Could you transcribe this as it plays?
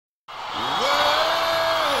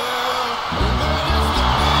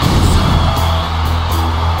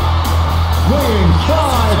weighing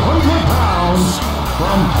 500 pounds,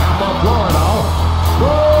 from Tampa, Florida,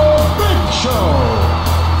 The Big Show.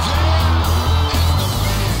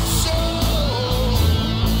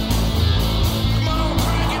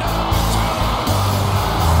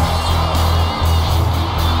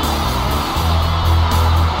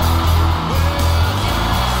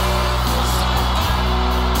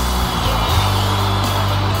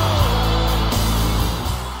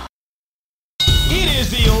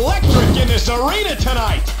 This arena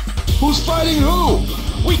tonight. Who's fighting who?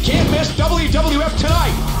 We can't miss WWF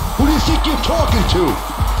tonight. Who do you think you're talking to?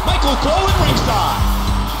 Michael Cole at ringside.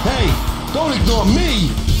 Hey, don't ignore me.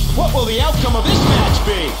 What will the outcome of this match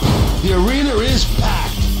be? The arena is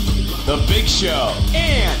packed. The Big Show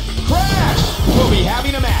and Crash will be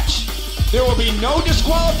having a match. There will be no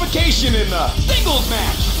disqualification in the singles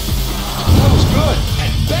match. That was good.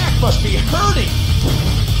 And back must be hurting.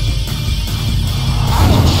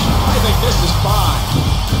 Ouch! I think this is fine.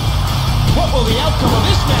 What will the outcome of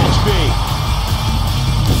this match be?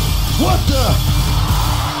 What the?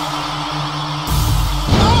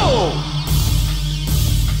 Oh!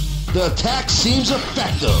 The attack seems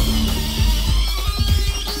effective.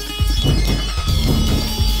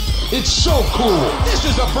 It's so cool. This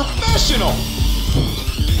is a professional.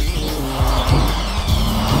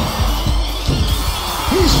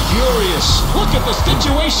 He's furious. Look at the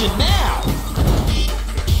situation now.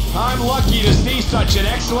 I'm lucky to see such an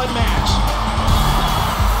excellent match.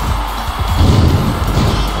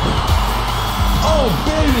 Oh,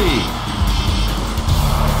 baby!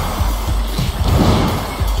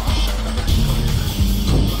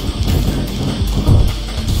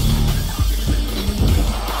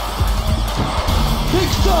 Big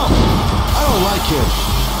thump! I don't like him.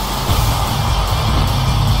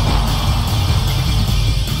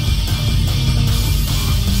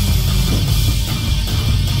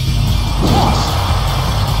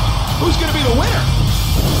 Who's going to be the winner?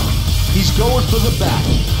 He's going for the back.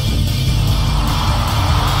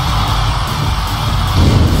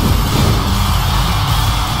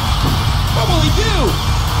 What will he do?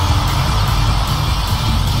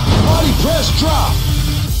 Body press drop.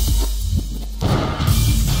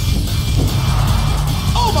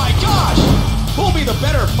 Oh my gosh! Who'll be the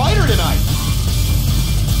better fighter tonight?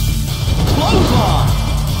 Clothesline!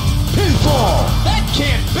 Pinfall! That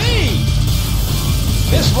can't be!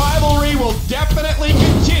 This rivalry will definitely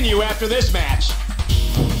continue after this match.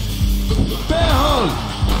 Bear hug!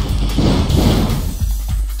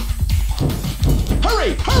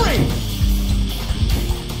 Hurry! Hurry!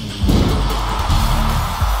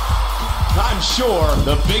 I'm sure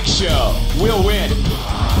the Big Show will win.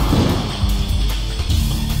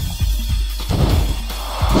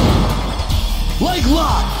 Leg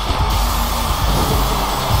lock!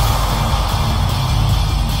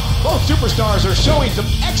 Both superstars are showing some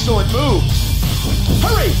excellent moves.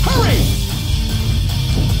 Hurry! Hurry!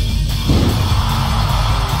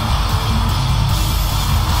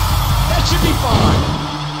 That should be fine.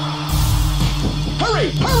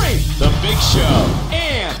 Hurry! Hurry! The Big Show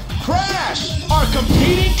and Crash are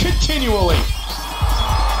competing continually.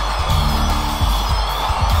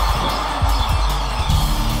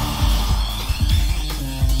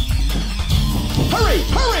 Hurry!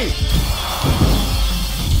 Hurry!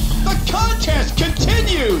 The contest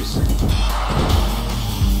continues!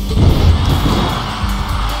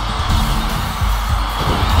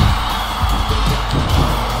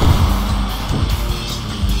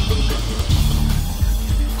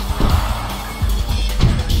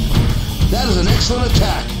 That is an excellent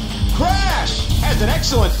attack. Crash has an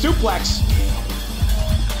excellent suplex.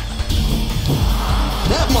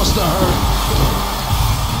 That must have hurt.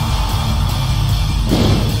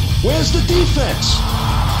 Where's the defense?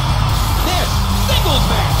 This singles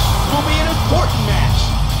match will be an important match.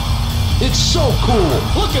 It's so cool.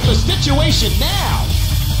 Look at the situation now.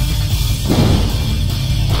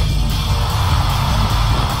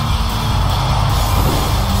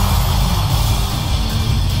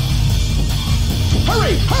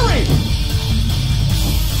 Hurry, hurry!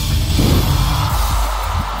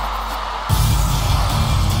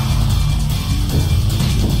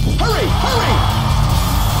 Hurry, hurry!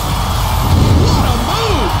 What a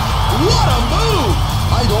move! What a move!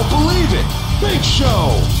 I don't believe it. Big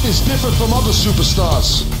Show is different from other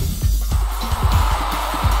superstars.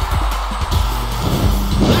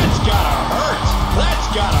 That's gotta hurt. That's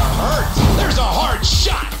gotta hurt. There's a hard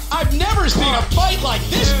shot. I've never seen a fight like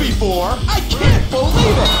this before. I can't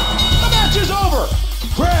believe it. The match is over.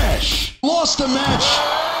 Crash lost the match.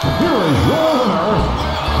 Here is your winner,